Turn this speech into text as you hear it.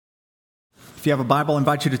If you have a Bible, I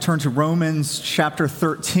invite you to turn to Romans chapter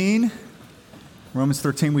 13. Romans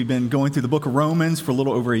 13, we've been going through the book of Romans for a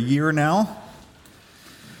little over a year now.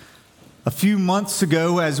 A few months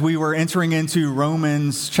ago, as we were entering into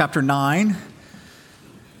Romans chapter 9,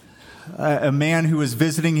 a man who was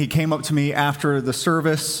visiting, he came up to me after the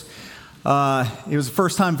service. He was a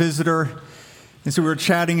first-time visitor, and so we were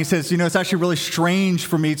chatting. He says, it's actually really strange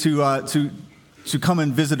for me to come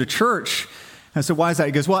and visit a church. I said, why is that?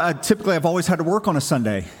 He goes, typically I've always had to work on a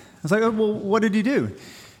Sunday. I was like, well, what did you do?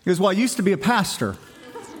 He goes, I used to be a pastor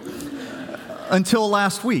until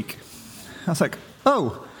last week. I was like,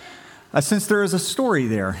 I sense there is a story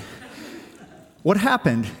there. What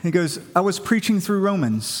happened? He goes, I was preaching through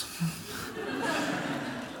Romans.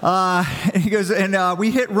 He goes, and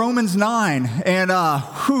we hit Romans 9, and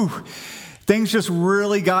things just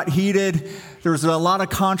really got heated. There was a lot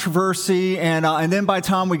of controversy, and then by the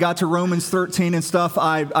time we got to Romans 13 and stuff,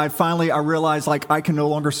 I finally realized, I can no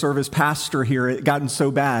longer serve as pastor here. It had gotten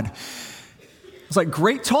so bad. It's like,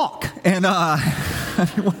 great talk, and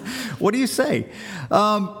what do you say?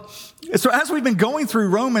 So as we've been going through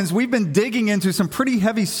Romans, we've been digging into some pretty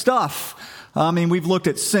heavy stuff. We've looked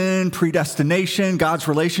at sin, predestination, God's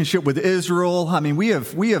relationship with Israel. We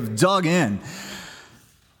have dug in.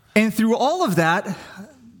 And through all of that,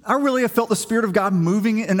 I really have felt the Spirit of God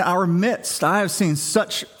moving in our midst. I have seen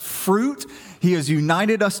such fruit. He has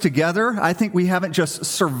united us together. I think we haven't just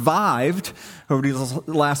survived over these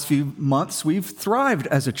last few months. We've thrived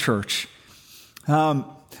as a church.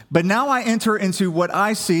 But now I enter into what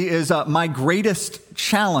I see is my greatest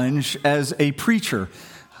challenge as a preacher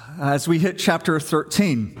as we hit chapter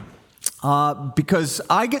 13. Because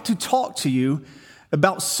I get to talk to you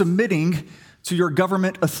about submitting to your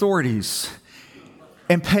government authorities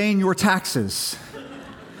and paying your taxes.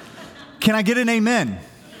 Can I get an amen?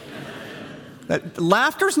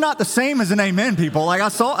 Laughter's not the same as an amen, people. I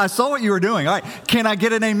saw what you were doing. All right, can I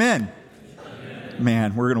get an amen?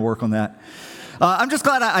 Man, we're going to work on that. I'm just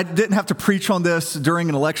glad I didn't have to preach on this during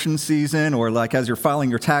an election season or as you're filing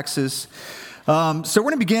your taxes. So we're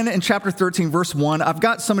going to begin in chapter 13, verse 1. I've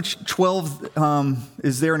got some 12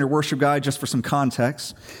 is there in your worship guide just for some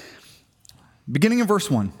context. Beginning in verse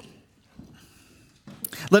 1.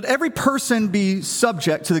 Let every person be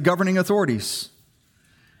subject to the governing authorities,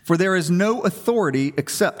 for there is no authority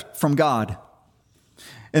except from God.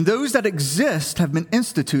 And those that exist have been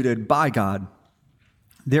instituted by God.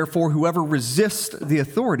 Therefore, whoever resists the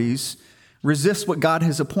authorities resists what God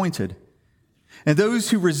has appointed. And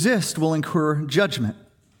those who resist will incur judgment.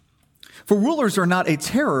 For rulers are not a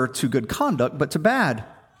terror to good conduct, but to bad.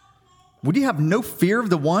 Would you have no fear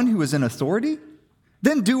of the one who is in authority?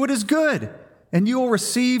 Then do what is good, and you will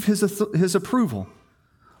receive his approval.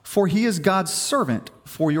 For he is God's servant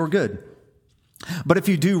for your good. But if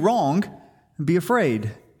you do wrong, be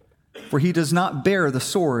afraid, for he does not bear the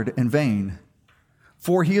sword in vain.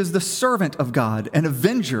 For he is the servant of God, an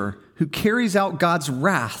avenger who carries out God's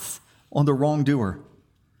wrath on the wrongdoer.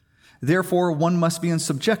 Therefore, one must be in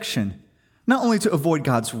subjection, not only to avoid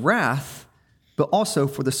God's wrath, but also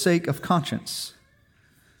for the sake of conscience.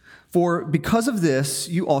 For because of this,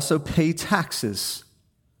 you also pay taxes,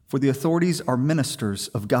 for the authorities are ministers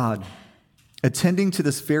of God, attending to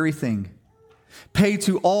this very thing. Pay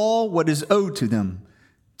to all what is owed to them,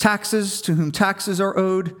 taxes to whom taxes are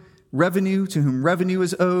owed, revenue to whom revenue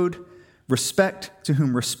is owed, respect to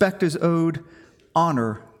whom respect is owed,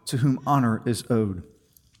 honor to whom honor is owed.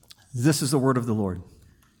 This is the word of the Lord.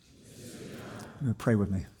 Pray with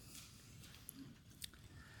me.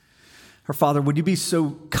 Our Father, would you be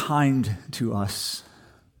so kind to us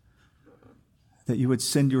that you would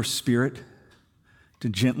send your Spirit to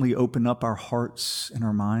gently open up our hearts and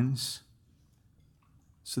our minds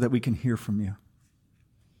so that we can hear from you,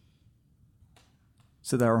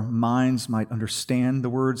 so that our minds might understand the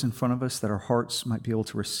words in front of us, that our hearts might be able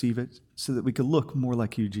to receive it, so that we could look more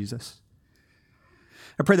like you, Jesus.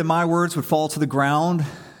 I pray that my words would fall to the ground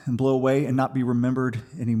and blow away and not be remembered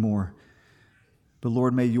anymore. But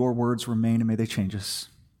Lord, may your words remain and may they change us.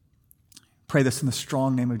 Pray this in the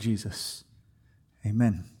strong name of Jesus.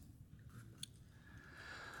 Amen.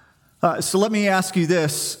 So let me ask you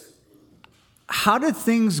this. How did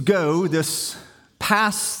things go this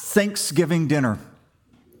past Thanksgiving dinner?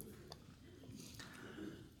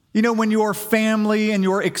 When your family and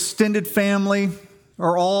your extended family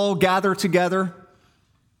are all gathered together,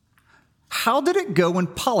 how did it go when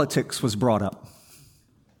politics was brought up?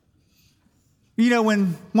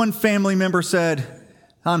 When one family member said,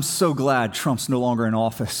 I'm so glad Trump's no longer in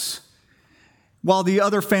office, while the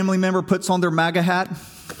other family member puts on their MAGA hat.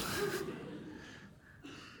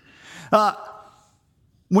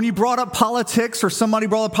 When you brought up politics or somebody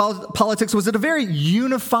brought up politics, was it a very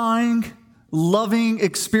unifying, loving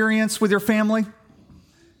experience with your family?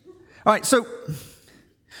 All right, so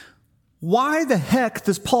why the heck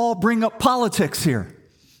does Paul bring up politics here?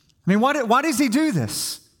 I mean, why does he do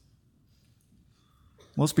this?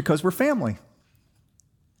 Well, it's because we're family.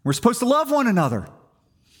 We're supposed to love one another.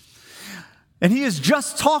 And he has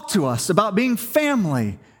just talked to us about being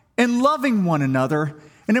family and loving one another.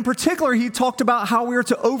 And in particular, he talked about how we are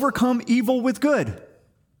to overcome evil with good.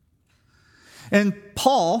 And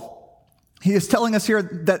Paul, he is telling us here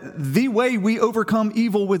that the way we overcome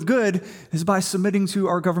evil with good is by submitting to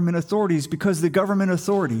our government authorities, because the government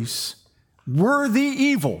authorities were the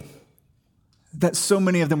evil that so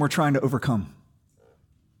many of them were trying to overcome.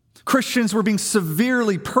 Christians were being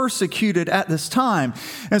severely persecuted at this time.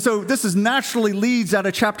 And so this naturally leads out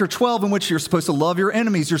of chapter 12, in which you're supposed to love your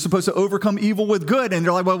enemies. You're supposed to overcome evil with good. And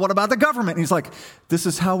they're like, well, what about the government? And he's like, this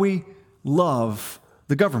is how we love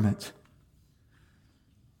the government.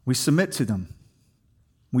 We submit to them.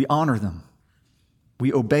 We honor them.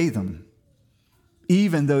 We obey them,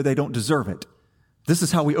 even though they don't deserve it. This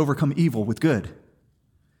is how we overcome evil with good.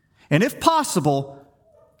 And if possible,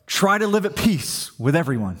 try to live at peace with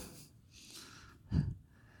everyone.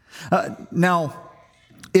 Now,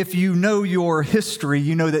 if you know your history,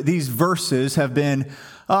 you know that these verses have been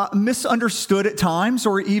misunderstood at times,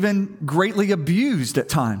 or even greatly abused at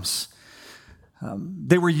times.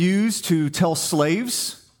 They were used to tell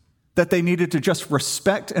slaves that they needed to just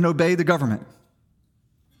respect and obey the government.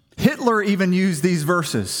 Hitler even used these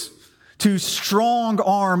verses to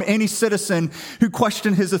strong-arm any citizen who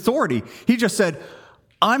questioned his authority. He just said,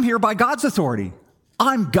 I'm here by God's authority.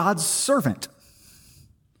 I'm God's servant.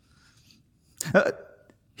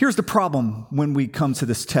 Here's the problem when we come to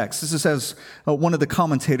this text. This is as one of the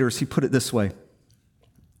commentators, he put it this way.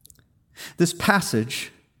 This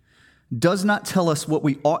passage does not tell us what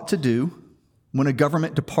we ought to do when a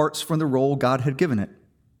government departs from the role God had given it.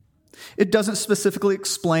 It doesn't specifically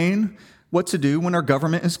explain what to do when our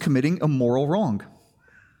government is committing a moral wrong.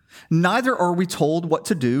 Neither are we told what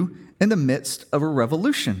to do in the midst of a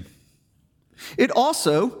revolution. It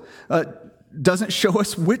also doesn't show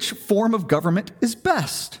us which form of government is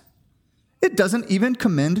best. It doesn't even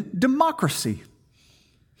commend democracy.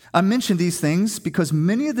 I mention these things because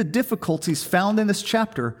many of the difficulties found in this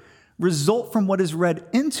chapter result from what is read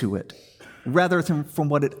into it, rather than from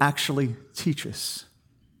what it actually teaches.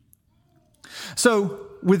 So,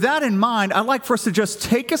 with that in mind, I'd like for us to just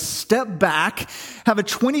take a step back, have a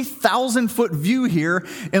 20,000-foot view here,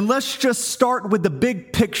 and let's just start with the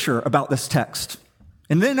big picture about this text.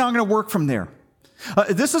 And then I'm going to work from there.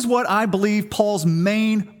 This is what I believe Paul's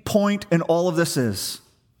main point in all of this is.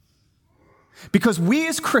 Because we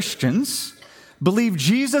as Christians believe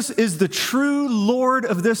Jesus is the true Lord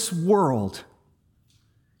of this world,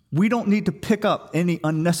 we don't need to pick up any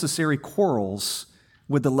unnecessary quarrels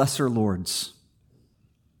with the lesser lords.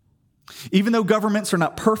 Even though governments are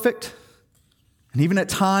not perfect, and even at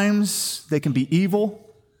times they can be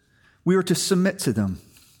evil, we are to submit to them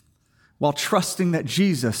while trusting that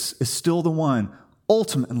Jesus is still the one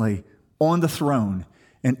ultimately on the throne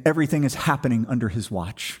and everything is happening under his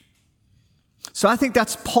watch. So I think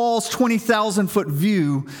that's Paul's 20,000-foot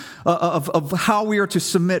view of how we are to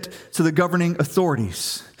submit to the governing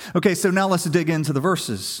authorities. Okay, so now let's dig into the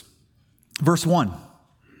verses. Verse 1.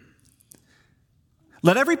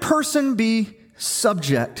 Let every person be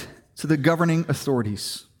subject to the governing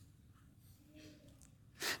authorities.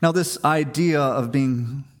 Now, this idea of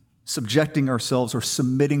subjecting ourselves or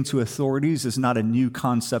submitting to authorities is not a new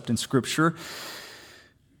concept in Scripture.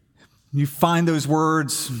 You find those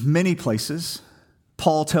words many places.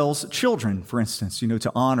 Paul tells children, for instance,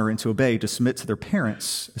 to honor and to obey, to submit to their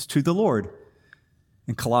parents as to the Lord.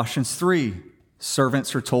 In Colossians 3,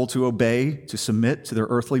 servants are told to obey, to submit to their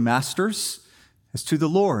earthly masters as to the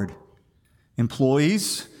Lord.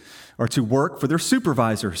 Employees are to work for their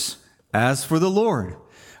supervisors as for the Lord.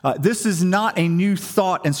 This is not a new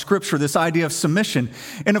thought in Scripture, this idea of submission.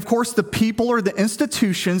 And of course, the people or the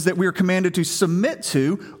institutions that we are commanded to submit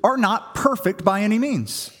to are not perfect by any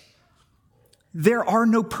means. There are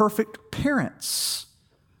no perfect parents.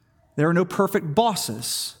 There are no perfect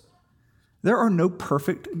bosses. There are no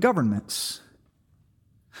perfect governments.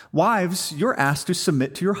 Wives, you're asked to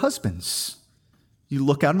submit to your husbands. You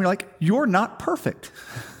look at them, you're like, you're not perfect.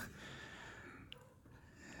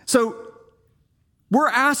 So, we're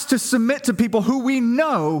asked to submit to people who we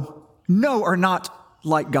know are not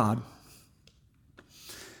like God.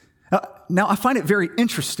 Now, I find it very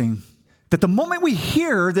interesting that the moment we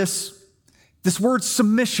hear this word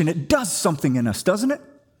submission, it does something in us, doesn't it?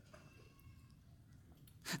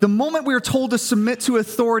 The moment we are told to submit to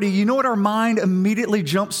authority, you know what our mind immediately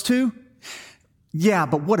jumps to? Yeah,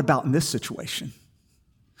 but what about in this situation?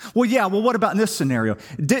 Well, what about in this scenario?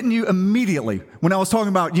 Didn't you immediately, when I was talking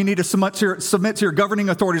about you need to submit to your governing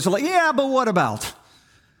authorities, you're like, yeah, but what about?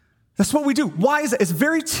 That's what we do. Why is it? It's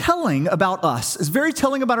very telling about us. It's very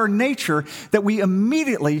telling about our nature that we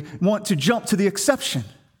immediately want to jump to the exception.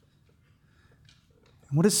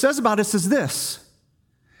 And what it says about us is this.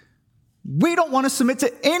 We don't want to submit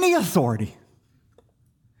to any authority.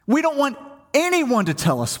 We don't want anyone to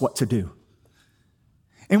tell us what to do.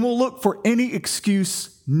 And we'll look for any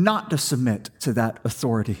excuse not to submit to that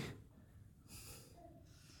authority.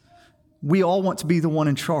 We all want to be the one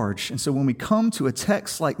in charge. And so when we come to a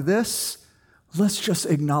text like this, let's just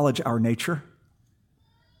acknowledge our nature.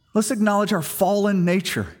 Let's acknowledge our fallen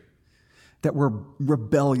nature, that we're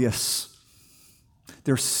rebellious.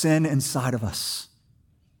 There's sin inside of us.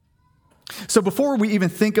 So before we even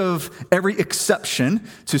think of every exception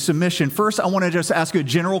to submission, first I want to just ask you a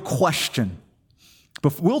general question.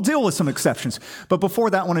 We'll deal with some exceptions, but before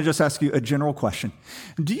that, I want to just ask you a general question.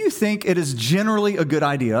 Do you think it is generally a good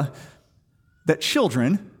idea that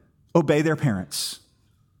children obey their parents?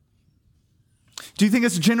 Do you think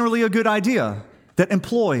it's generally a good idea that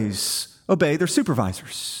employees obey their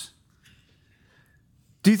supervisors?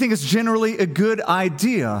 Do you think it's generally a good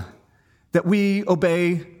idea that we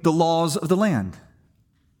obey the laws of the land?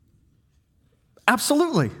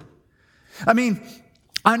 Absolutely. I mean,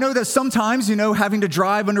 I know that sometimes, having to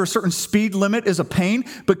drive under a certain speed limit is a pain,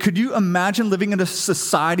 but could you imagine living in a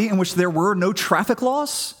society in which there were no traffic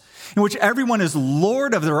laws? In which everyone is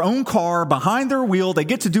lord of their own car, behind their wheel, they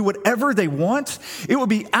get to do whatever they want? It would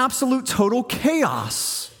be absolute total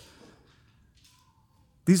chaos.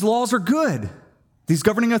 These laws are good. These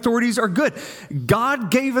governing authorities are good.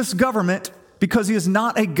 God gave us government because he is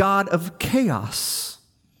not a God of chaos.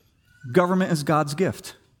 Government is God's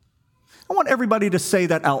gift. I want everybody to say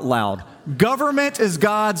that out loud. Government is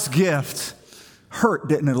God's gift. Hurt,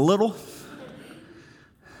 didn't it, a little?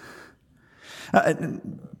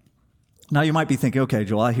 Now you might be thinking, okay,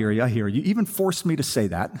 Joel, I hear you. You even forced me to say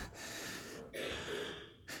that.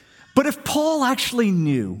 But if Paul actually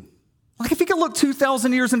knew, like if he could look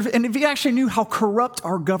 2,000 years and if he actually knew how corrupt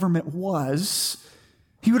our government was,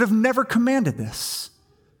 he would have never commanded this.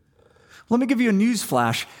 Let me give you a news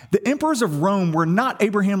flash. The emperors of Rome were not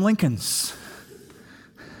Abraham Lincolns.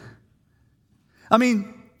 I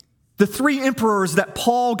mean, the three emperors that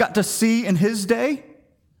Paul got to see in his day,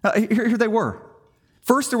 here they were.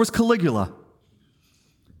 First, there was Caligula.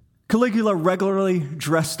 Caligula regularly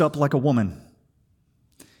dressed up like a woman.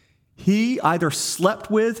 He either slept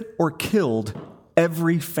with or killed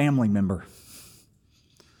every family member.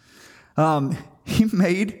 He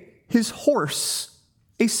made his horse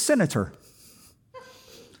a senator.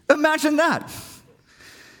 Imagine that.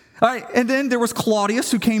 All right, and then there was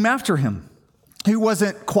Claudius who came after him. He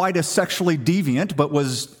wasn't quite as sexually deviant, but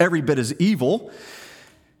was every bit as evil.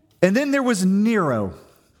 And then there was Nero,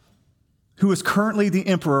 who is currently the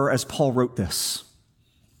emperor as Paul wrote this.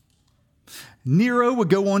 Nero would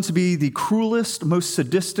go on to be the cruelest, most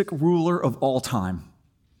sadistic ruler of all time.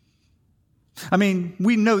 I mean,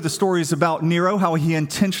 we know the stories about Nero, how he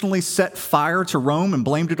intentionally set fire to Rome and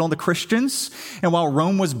blamed it on the Christians. And while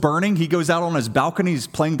Rome was burning, he goes out on his balcony, he's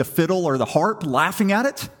playing the fiddle or the harp, laughing at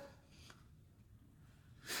it.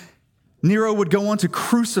 Nero would go on to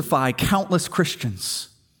crucify countless Christians.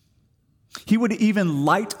 He would even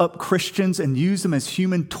light up Christians and use them as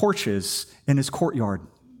human torches in his courtyard.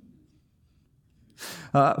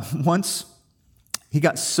 Once, he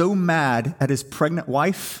got so mad at his pregnant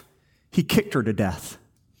wife, he kicked her to death.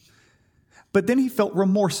 But then he felt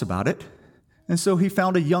remorse about it, and so he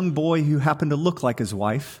found a young boy who happened to look like his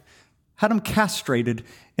wife, had him castrated,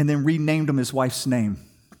 and then renamed him his wife's name.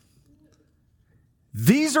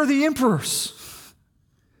 These are the emperors.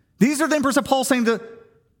 These are the emperors that Paul's saying to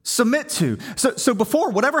submit to. So before,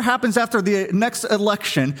 whatever happens after the next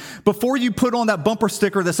election, before you put on that bumper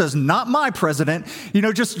sticker that says, not my president,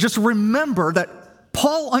 just remember that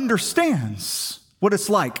Paul understands what it's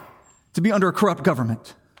like to be under a corrupt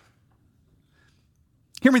government.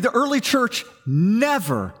 Hear me, the early church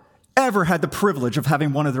never, ever had the privilege of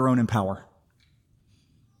having one of their own in power.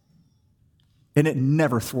 And it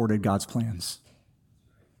never thwarted God's plans.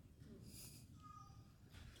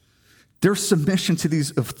 Their submission to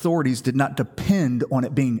these authorities did not depend on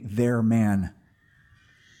it being their man.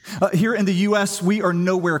 Here in the U.S., we are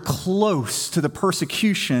nowhere close to the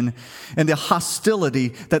persecution and the hostility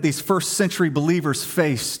that these first century believers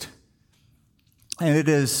faced. And it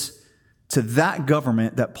is to that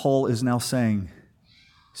government that Paul is now saying,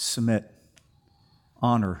 submit,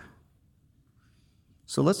 honor.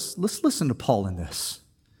 So let's listen to Paul in this.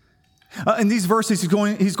 In these verses,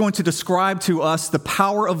 he's going to describe to us the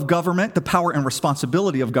power of government, the power and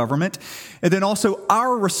responsibility of government, and then also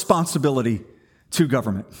our responsibility to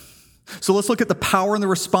government. So let's look at the power and the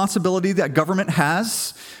responsibility that government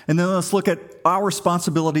has, and then let's look at our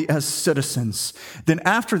responsibility as citizens. Then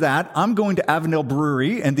after that, I'm going to Avondale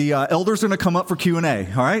Brewery, and the elders are going to come up for Q&A,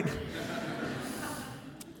 all right?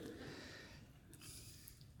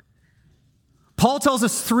 Paul tells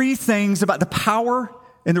us three things about the power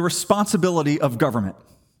and the responsibility of government.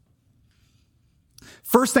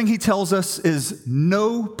 First thing he tells us is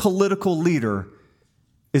no political leader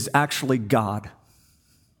is actually God.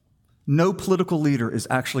 No political leader is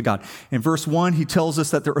actually God. In verse 1, he tells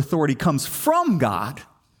us that their authority comes from God,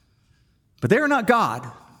 but they are not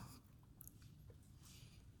God.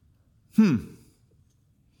 Why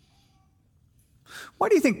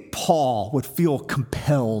do you think Paul would feel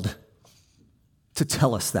compelled to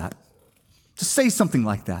tell us that? To say something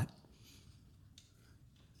like that?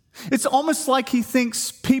 It's almost like he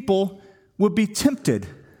thinks people would be tempted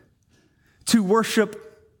to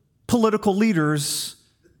worship political leaders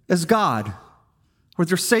as God or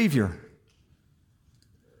their Savior.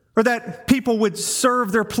 Or that people would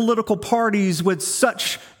serve their political parties with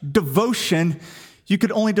such devotion, you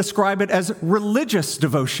could only describe it as religious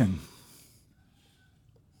devotion.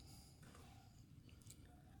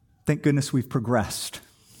 Thank goodness we've progressed.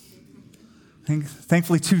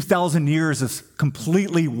 Thankfully, 2,000 years has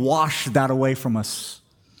completely washed that away from us.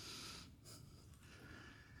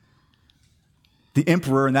 The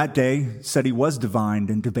emperor in that day said he was divine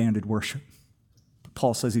and demanded worship. But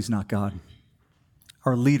Paul says he's not God.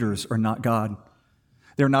 Our leaders are not God.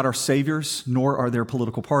 They're not our saviors, nor are their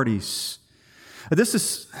political parties. This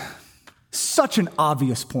is such an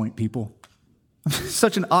obvious point, people.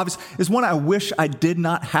 It's one I wish I did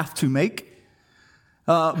not have to make.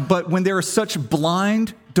 But when there is such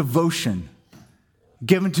blind devotion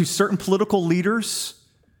given to certain political leaders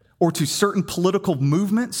or to certain political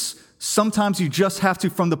movements, sometimes you just have to,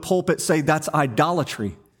 from the pulpit, say that's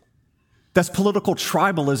idolatry. That's political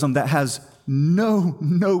tribalism that has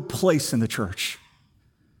no place in the church.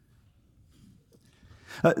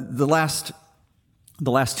 The last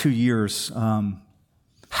 2 years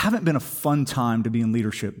haven't been a fun time to be in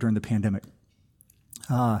leadership during the pandemic.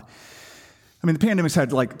 The pandemic's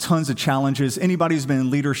had tons of challenges. Anybody who's been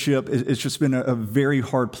in leadership, it's just been a very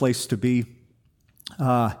hard place to be.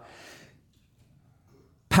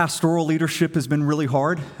 Pastoral leadership has been really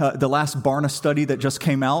hard. The last Barna study that just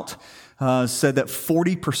came out said that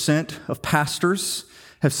 40% of pastors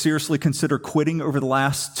have seriously considered quitting over the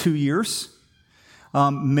last 2 years.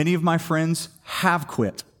 Many of my friends have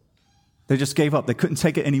quit. They just gave up. They couldn't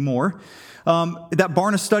take it anymore. That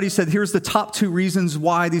Barna study said, here's the top 2 reasons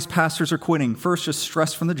why these pastors are quitting. First, just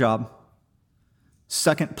stress from the job.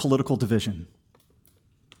 Second, political division.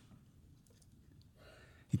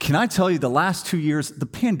 Can I tell you, the last 2 years, the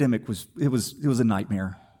pandemic was a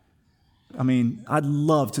nightmare. I'd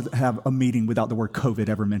love to have a meeting without the word COVID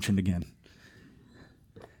ever mentioned again.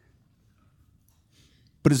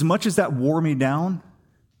 But as much as that wore me down,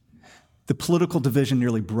 the political division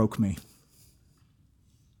nearly broke me.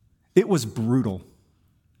 It was brutal.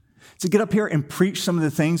 To get up here and preach some of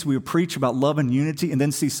the things we would preach about love and unity and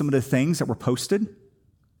then see some of the things that were posted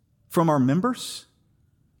from our members.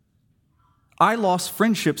 I lost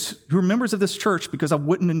friendships who were members of this church because I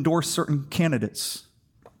wouldn't endorse certain candidates.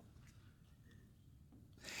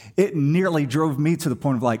 It nearly drove me to the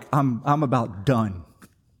point of I'm about done.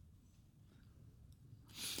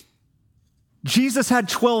 Jesus had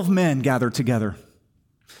 12 men gathered together.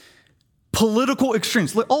 Political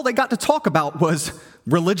extremes. All they got to talk about was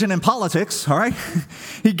religion and politics, all right?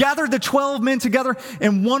 He gathered the 12 men together,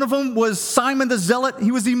 and one of them was Simon the Zealot.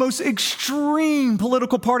 He was the most extreme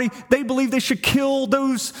political party. They believed they should kill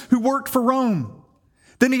those who worked for Rome.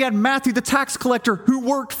 Then he had Matthew the tax collector who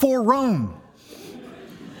worked for Rome.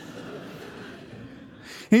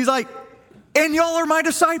 And he's like, and y'all are my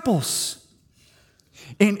disciples.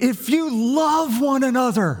 And if you love one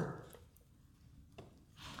another,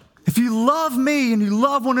 if you love me and you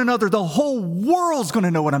love one another, the whole world's going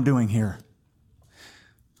to know what I'm doing here.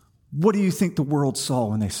 What do you think the world saw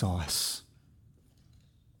when they saw us?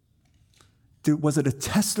 Was it a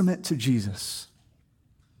testament to Jesus?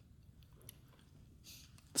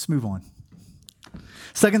 Let's move on.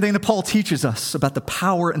 Second thing that Paul teaches us about the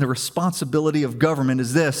power and the responsibility of government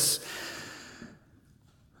is this.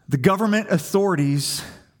 The government authorities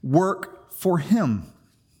work for him.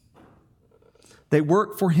 They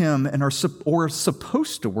work for him and are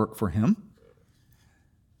supposed to work for him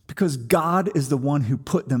Because God is the one who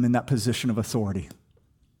put them in that position of authority.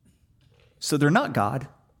 So they're not God,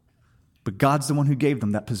 but God's the one who gave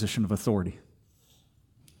them that position of authority.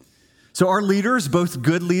 So our leaders, both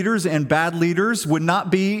good leaders and bad leaders, would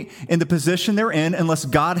not be in the position they're in unless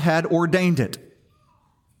God had ordained it.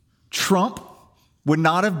 Trump would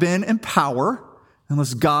not have been in power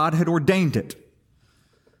unless God had ordained it.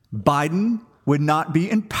 Biden would not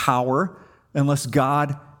be in power unless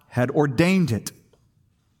God had ordained it.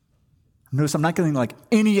 Notice I'm not getting like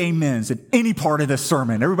any amens in any part of this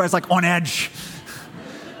sermon. Everybody's like on edge.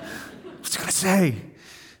 What's he going to say?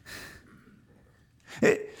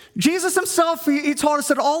 Jesus himself, he taught us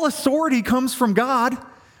that all authority comes from God.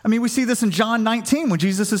 I mean, we see this in John 19 when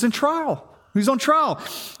Jesus is in trial. He's on trial.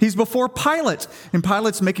 He's before Pilate, and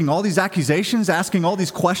Pilate's making all these accusations, asking all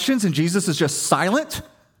these questions, and Jesus is just silent.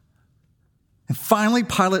 And finally,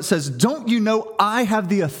 Pilate says, "Don't you know I have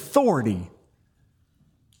the authority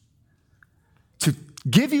to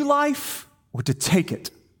give you life or to take it?"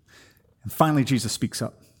 And finally, Jesus speaks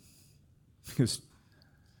up. He goes,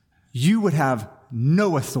 "You would have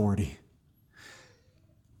no authority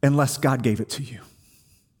unless God gave it to you."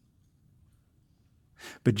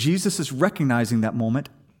 But Jesus is recognizing that moment.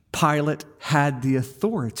 Pilate had the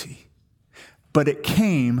authority, but it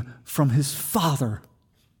came from his Father.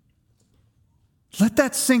 Let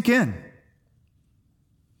that sink in.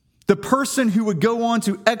 The person who would go on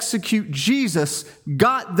to execute Jesus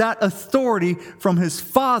got that authority from his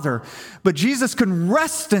Father. But Jesus can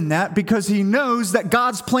rest in that because he knows that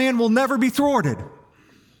God's plan will never be thwarted,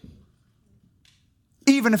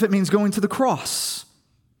 even if it means going to the cross.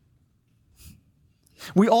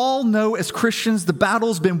 We all know as Christians the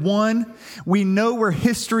battle's been won. We know where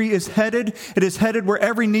history is headed. It is headed where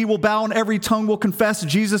every knee will bow and every tongue will confess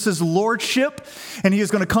Jesus' lordship. And he is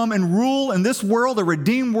going to come and rule in this world, a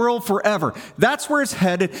redeemed world, forever. That's where it's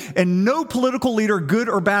headed. And no political leader, good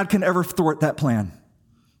or bad, can ever thwart that plan.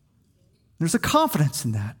 There's a confidence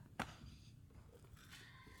in that. All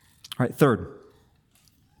right, third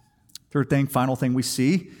thing, final thing we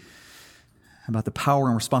see about the power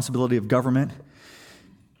and responsibility of government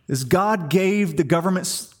is God gave the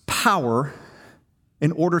government's power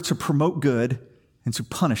in order to promote good and to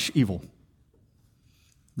punish evil.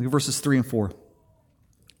 Look at verses 3 and 4.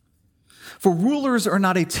 For rulers are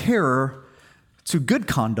not a terror to good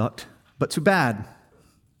conduct, but to bad.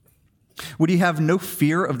 Would ye have no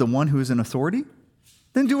fear of the one who is in authority?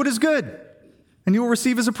 Then do what is good, and you will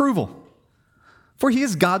receive his approval. For he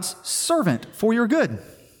is God's servant for your good.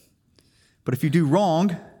 But if you do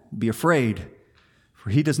wrong, be afraid. For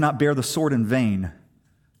he does not bear the sword in vain,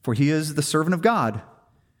 for he is the servant of God,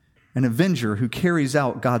 an avenger who carries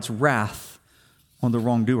out God's wrath on the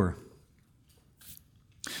wrongdoer.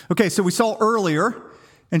 Okay, so we saw earlier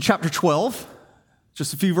in chapter 12,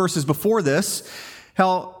 just a few verses before this,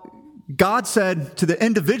 how God said to the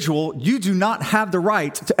individual, you do not have the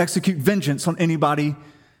right to execute vengeance on anybody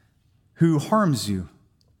who harms you.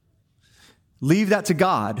 Leave that to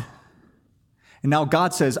God. And now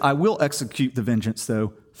God says, I will execute the vengeance,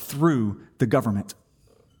 though, through the government.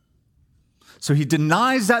 So he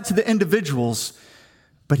denies that to the individuals,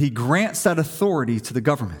 but he grants that authority to the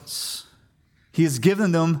governments. He has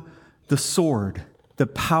given them the sword, the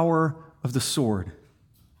power of the sword.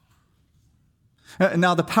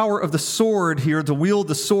 Now, the power of the sword here, to wield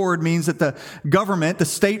the sword, means that the government, the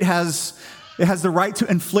state, has the right to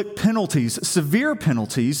inflict penalties, severe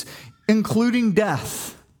penalties, including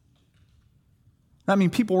death. I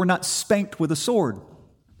mean, people were not spanked with a sword.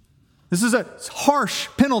 This is a harsh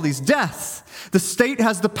penalties, death. The state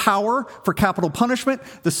has the power for capital punishment.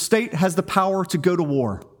 The state has the power to go to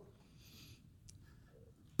war.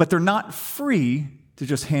 But they're not free to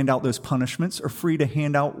just hand out those punishments or free to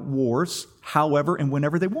hand out wars however and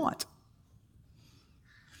whenever they want.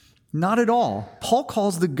 Not at all. Paul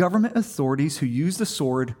calls the government authorities who use the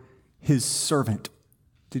sword his servant.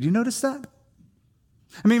 Did you notice that?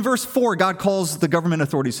 I mean, verse 4, God calls the government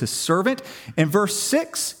authorities his servant. In verse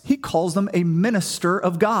 6, he calls them a minister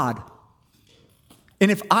of God.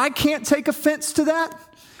 And if I can't take offense to that,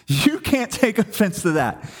 you can't take offense to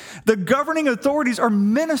that. The governing authorities are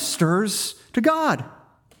ministers to God.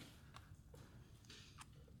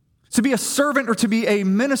 To be a servant or to be a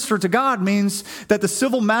minister to God means that the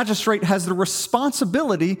civil magistrate has the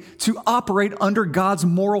responsibility to operate under God's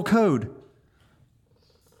moral code.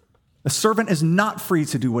 A servant is not free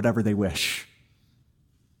to do whatever they wish.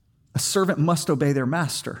 A servant must obey their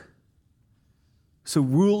master. So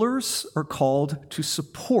rulers are called to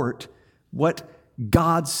support what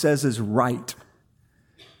God says is right,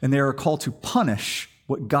 and they are called to punish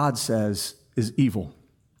what God says is evil.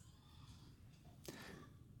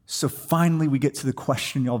 So finally we get to the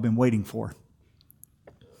question y'all have been waiting for.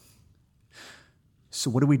 So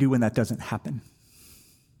what do we do when that doesn't happen?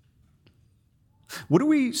 What are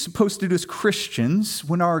we supposed to do as Christians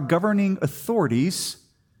when our governing authorities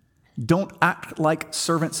don't act like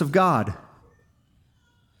servants of God?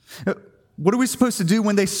 What are we supposed to do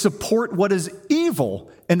when they support what is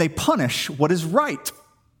evil and they punish what is right?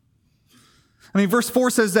 I mean, verse 4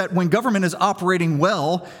 says that when government is operating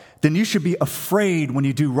well, then you should be afraid when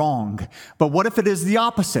you do wrong. But what if it is the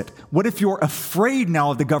opposite? What if you're afraid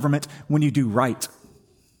now of the government when you do right?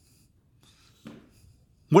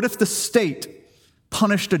 What if the state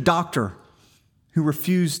punished a doctor who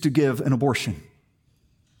refused to give an abortion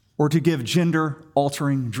or to give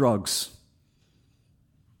gender-altering drugs?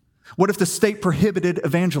 What if the state prohibited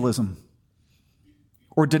evangelism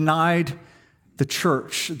or denied the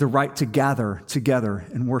church the right to gather together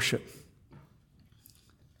and worship?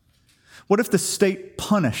 What if the state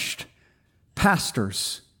punished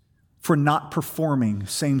pastors for not performing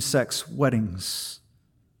same-sex weddings?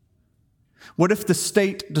 What if the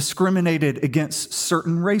state discriminated against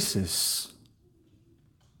certain races?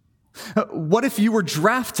 What if you were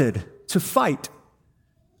drafted to fight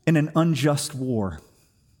in an unjust war?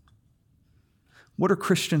 What are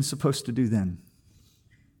Christians supposed to do then?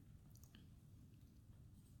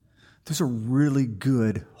 Those are really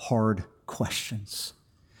good, hard questions.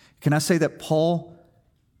 Can I say that Paul,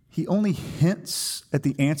 he only hints at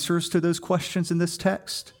the answers to those questions in this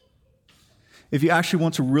text? If you actually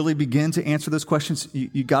want to really begin to answer those questions,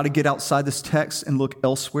 you got to get outside this text and look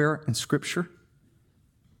elsewhere in Scripture.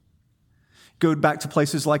 Go back to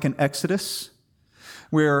places like in Exodus,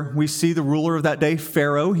 where we see the ruler of that day,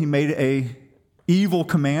 Pharaoh. He made a evil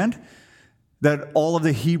command that all of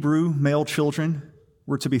the Hebrew male children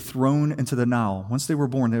were to be thrown into the Nile. Once they were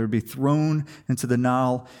born, they would be thrown into the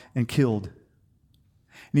Nile and killed.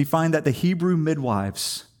 And you find that the Hebrew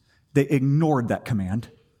midwives, they ignored that command.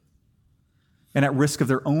 And at risk of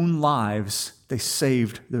their own lives, they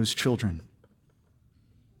saved those children.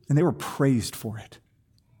 And they were praised for it.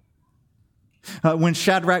 When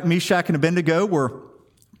Shadrach, Meshach, and Abednego were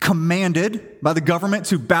commanded by the government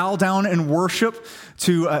to bow down and worship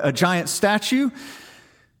to a giant statue,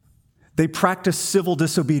 they practiced civil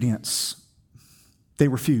disobedience. They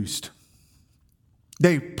refused.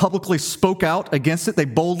 They publicly spoke out against it. They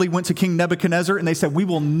boldly went to King Nebuchadnezzar and they said, "We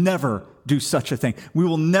will never do such a thing. We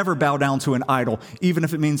will never bow down to an idol, even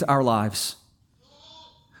if it means our lives."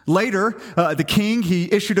 Later, the king,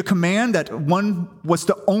 he issued a command that one was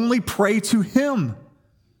to only pray to him.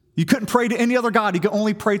 You couldn't pray to any other god. You could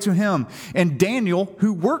only pray to him. And Daniel,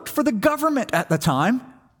 who worked for the government at the time,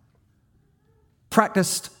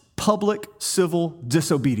 practiced public civil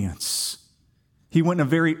disobedience. He went in a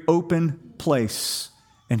very open place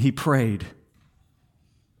and he prayed.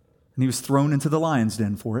 And he was thrown into the lion's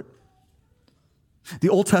den for it. The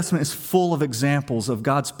Old Testament is full of examples of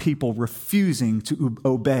God's people refusing to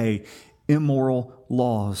obey immoral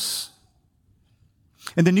laws.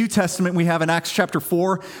 In the New Testament, we have in Acts chapter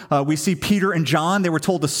 4, we see Peter and John. They were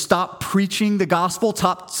told to stop preaching the gospel,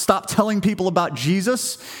 stop telling people about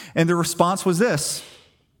Jesus. And their response was this: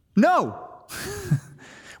 no,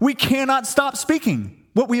 we cannot stop speaking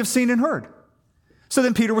what we have seen and heard. So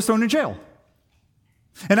then Peter was thrown in jail.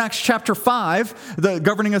 In Acts chapter 5, the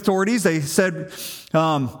governing authorities, they said,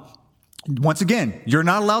 once again, you're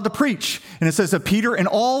not allowed to preach. And it says that Peter and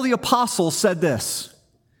all the apostles said this: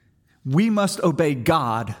 we must obey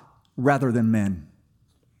God rather than men.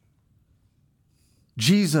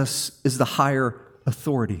 Jesus is the higher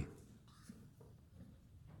authority.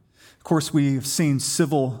 Of course, we've seen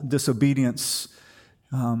civil disobedience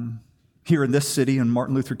here in this city in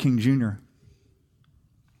Martin Luther King Jr.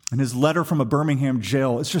 And his letter from a Birmingham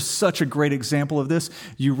jail is just such a great example of this.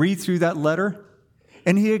 You read through that letter,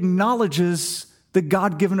 and he acknowledges the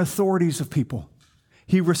God-given authorities of people.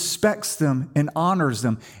 He respects them and honors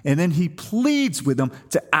them, and then he pleads with them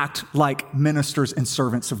to act like ministers and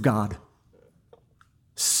servants of God.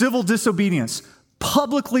 Civil disobedience,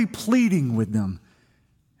 publicly pleading with them,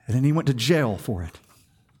 and then he went to jail for it.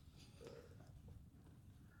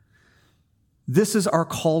 This is our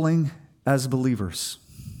calling as believers.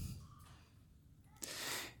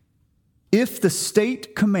 If the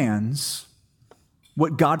state commands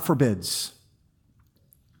what God forbids,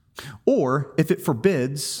 or if it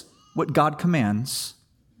forbids what God commands,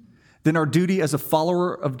 then our duty as a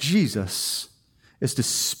follower of Jesus is to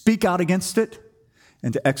speak out against it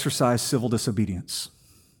and to exercise civil disobedience.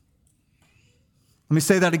 Let me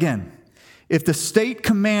say that again. If the state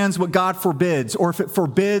commands what God forbids, or if it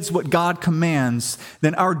forbids what God commands,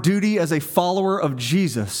 then our duty as a follower of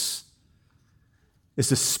Jesus is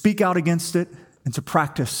to speak out against it and to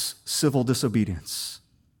practice civil disobedience.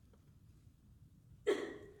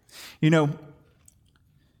 You know,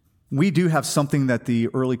 we do have something that the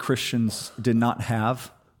early Christians did not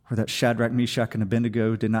have, or that Shadrach, Meshach, and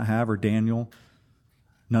Abednego did not have, or Daniel,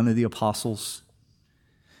 none of the apostles.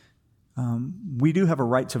 We do have a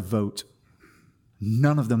right to vote.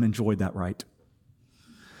 None of them enjoyed that right.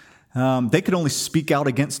 They could only speak out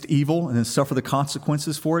against evil and then suffer the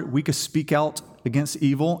consequences for it. We could speak out against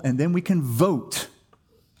evil and then we can vote.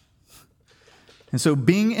 And so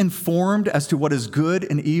being informed as to what is good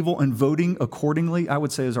and evil and voting accordingly, I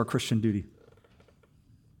would say, is our Christian duty.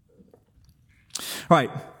 All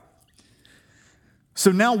right.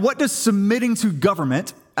 So now what does submitting to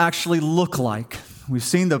government actually look like? We've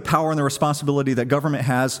seen the power and the responsibility that government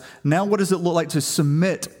has. Now what does it look like to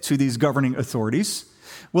submit to these governing authorities?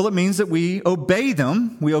 Well, it means that we obey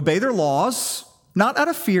them. We obey their laws, not out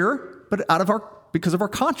of fear, but because of our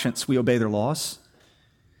conscience, we obey their laws.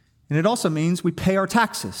 And it also means we pay our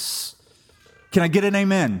taxes. Can I get an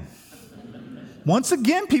amen? Once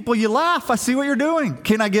again, people, you laugh. I see what you're doing.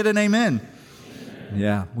 Can I get an amen?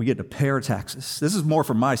 Yeah, we get to pay our taxes. This is more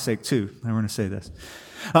for my sake, too. I'm going to say this.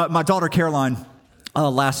 My daughter, Caroline,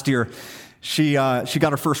 last year, she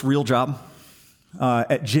got her first real job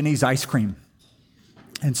at Jenny's Ice Cream.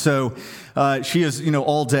 And so she is,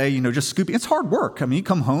 all day, just scooping. It's hard work. I mean, you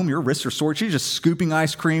come home, your wrists are sore. She's just scooping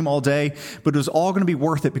ice cream all day, but it was all going to be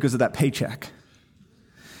worth it because of that paycheck.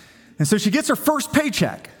 And so she gets her first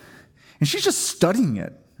paycheck, and she's just studying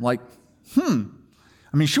it. Like, I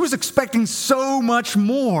mean, she was expecting so much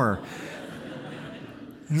more.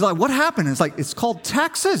 And he's like, what happened? And it's like, it's called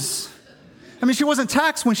taxes. I mean, she wasn't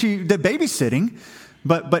taxed when she did babysitting.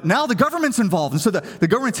 But now the government's involved. And so the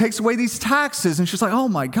government takes away these taxes. And she's like, oh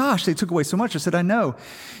my gosh, they took away so much. I said, I know.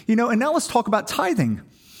 And now let's talk about tithing.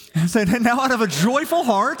 And I said, and now out of a joyful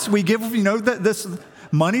heart, we give, this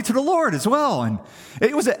money to the Lord as well. And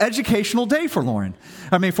it was an educational day for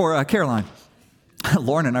for Caroline.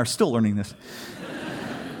 Lauren and I are still learning this.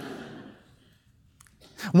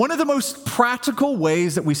 One of the most practical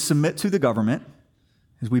ways that we submit to the government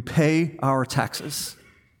is we pay our taxes.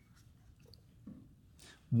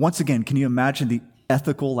 Once again, can you imagine the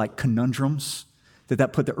ethical conundrums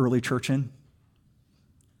that put the early church in?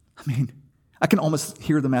 I mean, I can almost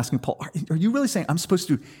hear them asking Paul, are you really saying I'm supposed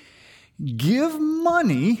to give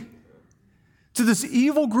money to this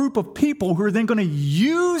evil group of people who are then going to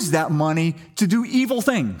use that money to do evil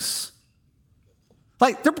things?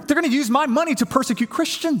 They're going to use my money to persecute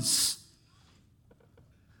Christians.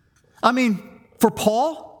 I mean, for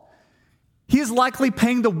Paul, he is likely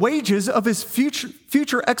paying the wages of his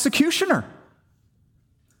future executioner.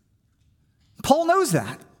 Paul knows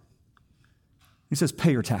that. He says,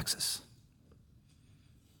 pay your taxes.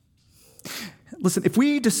 Listen, if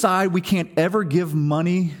we decide we can't ever give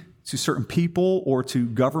money to certain people or to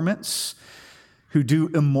governments who do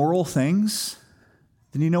immoral things,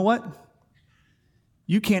 then you know what?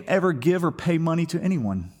 You can't ever give or pay money to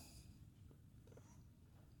anyone.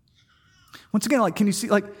 Once again, can you see,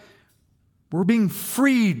 we're being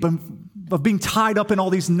freed of being tied up in all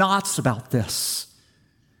these knots about this.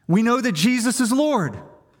 We know that Jesus is Lord.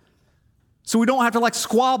 So we don't have to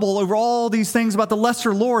squabble over all these things about the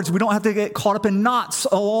lesser lords. We don't have to get caught up in knots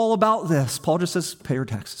all about this. Paul just says, pay your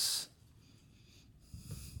taxes.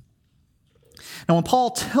 Now, when Paul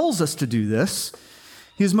tells us to do this,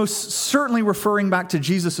 he is most certainly referring back to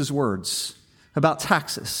Jesus' words about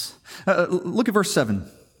taxes. Look at verse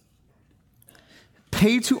 7.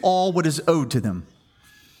 Pay to all what is owed to them.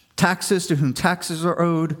 Taxes to whom taxes are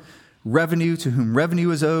owed, revenue to whom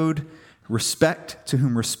revenue is owed, respect to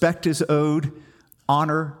whom respect is owed,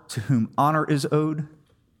 honor to whom honor is owed.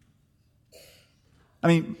 I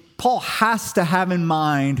mean, Paul has to have in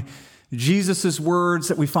mind Jesus' words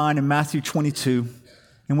that we find in Matthew 22,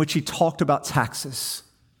 in which he talked about taxes.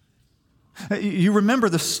 You remember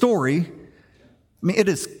the story. I mean,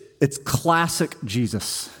 it's classic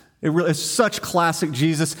Jesus. It really is such classic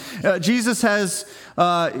Jesus. Jesus has,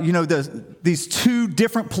 these two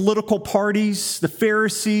different political parties, the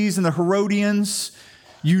Pharisees and the Herodians,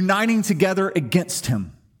 uniting together against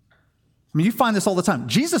him. I mean, you find this all the time.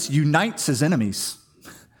 Jesus unites his enemies.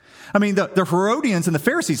 I mean, the Herodians and the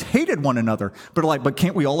Pharisees hated one another, but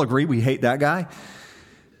can't we all agree we hate that guy?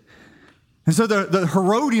 And so the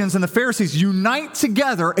Herodians and the Pharisees unite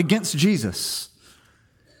together against Jesus.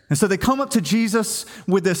 And so they come up to Jesus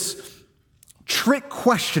with this trick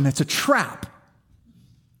question. It's a trap.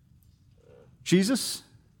 Jesus,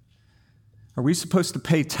 are we supposed to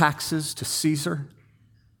pay taxes to Caesar?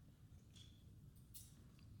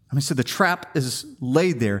 So the trap is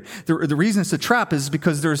laid there. The reason it's a trap is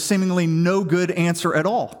because there's seemingly no good answer at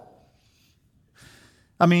all.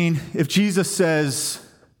 If Jesus says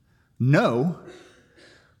no,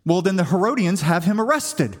 well, then the Herodians have him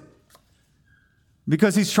arrested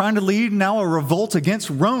because he's trying to lead now a revolt against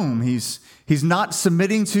Rome. He's not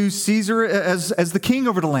submitting to Caesar as the king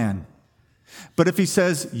over the land. But if he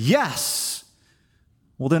says yes,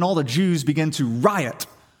 well, then all the Jews begin to riot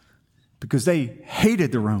because they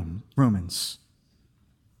hated the Romans.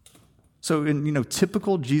 So in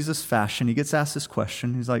typical Jesus fashion, he gets asked this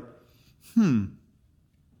question. He's like,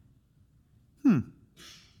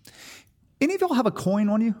 Any of y'all have a coin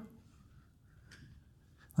on you?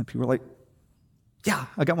 And people are like, yeah,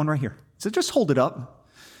 I got one right here. So just hold it up.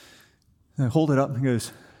 And I hold it up and he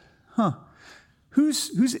goes,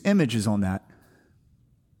 whose image is on that?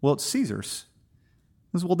 Well, it's Caesar's.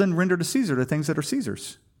 He goes, well, then render to Caesar the things that are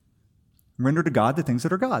Caesar's. Render to God the things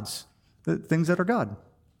that are God's. The things that are God.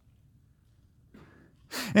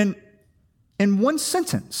 And in one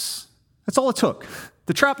sentence, that's all it took.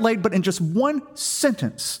 The trap laid, but in just one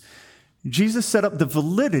sentence, Jesus set up the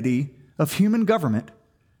validity of human government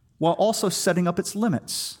while also setting up its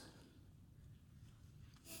limits.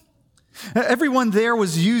 Everyone there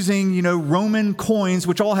was using, Roman coins,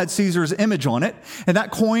 which all had Caesar's image on it. And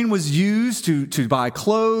that coin was used to buy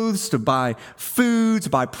clothes, to buy food,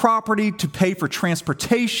 to buy property, to pay for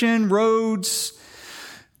transportation, roads.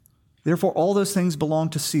 Therefore, all those things belong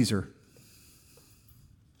to Caesar.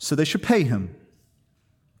 So they should pay him.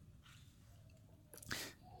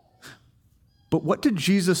 But what did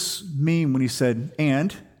Jesus mean when he said,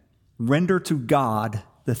 and render to God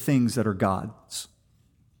the things that are God's?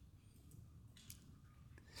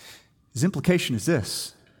 His implication is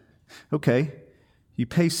this. Okay, you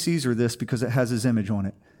pay Caesar this because it has his image on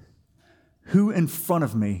it. Who in front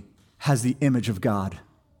of me has the image of God?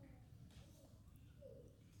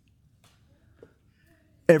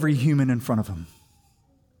 Every human in front of him.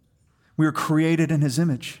 We are created in his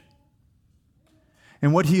image.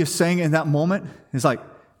 And what he is saying in that moment is like,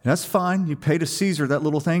 that's fine, you pay to Caesar that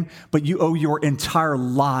little thing, but you owe your entire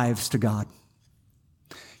lives to God.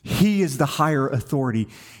 He is the higher authority.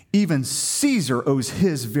 Even Caesar owes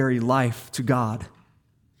his very life to God.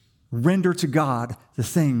 Render to God the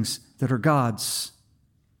things that are God's.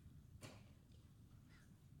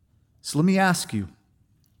 So let me ask you,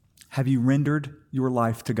 have you rendered your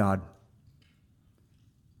life to God?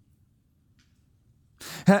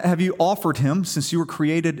 Have you offered him, since you were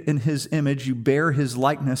created in his image, you bear his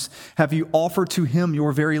likeness, have you offered to him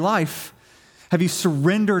your very life? Have you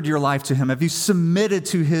surrendered your life to him? Have you submitted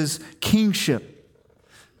to his kingship?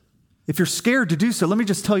 If you're scared to do so, let me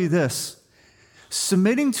just tell you this.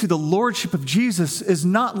 Submitting to the lordship of Jesus is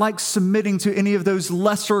not like submitting to any of those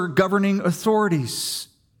lesser governing authorities.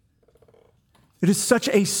 It is such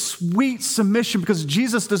a sweet submission because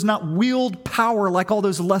Jesus does not wield power like all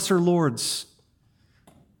those lesser lords.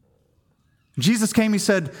 Jesus came, he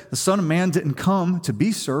said, the Son of Man didn't come to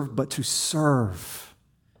be served, but to serve.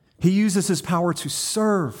 He uses his power to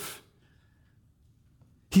serve.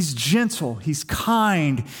 He's gentle, he's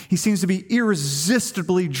kind, he seems to be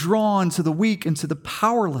irresistibly drawn to the weak and to the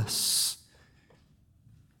powerless.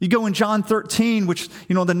 You go in John 13, which,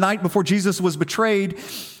 the night before Jesus was betrayed,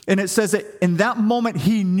 and it says that in that moment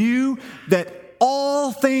he knew that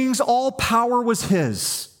all things, all power was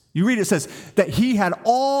his. You read it says that he had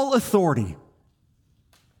all authority.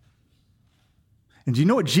 And do you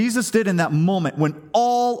know what Jesus did in that moment when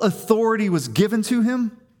all authority was given to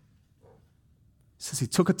him? It says he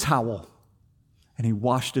took a towel and he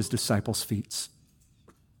washed his disciples' feet.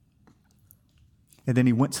 And then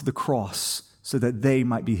he went to the cross so that they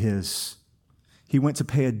might be his. He went to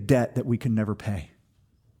pay a debt that we can never pay.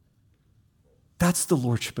 That's the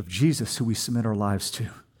lordship of Jesus who we submit our lives to.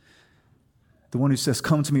 The one who says,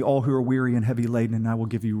 come to me all who are weary and heavy laden, and I will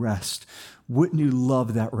give you rest. Wouldn't you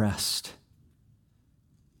love that rest?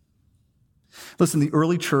 Listen, the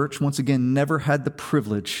early church, once again, never had the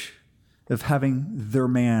privilege of having their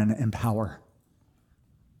man in power.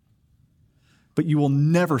 But you will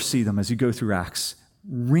never see them as you go through Acts,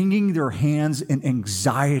 wringing their hands in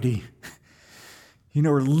anxiety,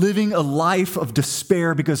 or living a life of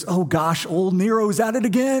despair because, oh gosh, old Nero's at it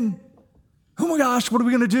again. Oh my gosh, what are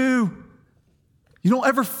we going to do? You don't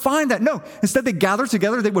ever find that. No, instead they gathered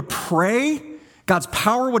together, they would pray, God's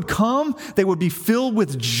power would come, they would be filled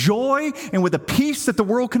with joy and with a peace that the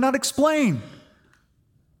world cannot explain.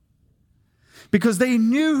 Because they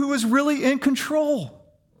knew who was really in control.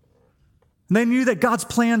 And they knew that God's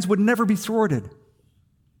plans would never be thwarted.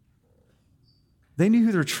 They knew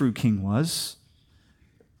who their true king was.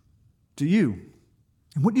 Do you?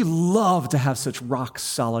 And wouldn't you love to have such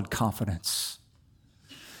rock-solid confidence?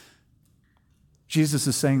 Jesus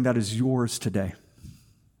is saying that is yours today.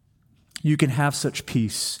 You can have such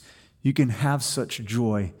peace. You can have such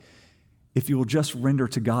joy if you will just render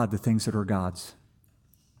to God the things that are God's.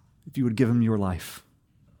 If you would give him your life.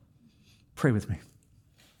 Pray with me.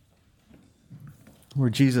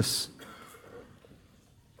 Lord Jesus,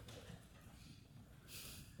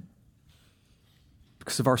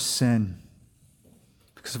 because of our sin,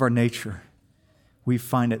 because of our nature, we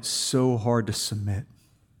find it so hard to submit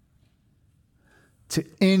to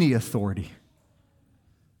any authority,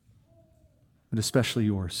 but especially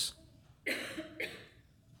yours.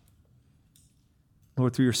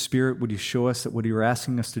 Lord, through your Spirit, would you show us that what you're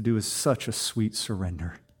asking us to do is such a sweet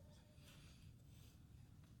surrender?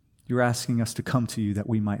 You're asking us to come to you that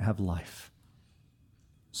we might have life.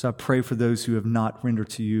 So I pray for those who have not rendered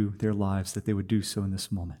to you their lives, that they would do so in this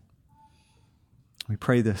moment. We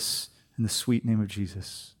pray this in the sweet name of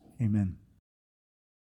Jesus. Amen.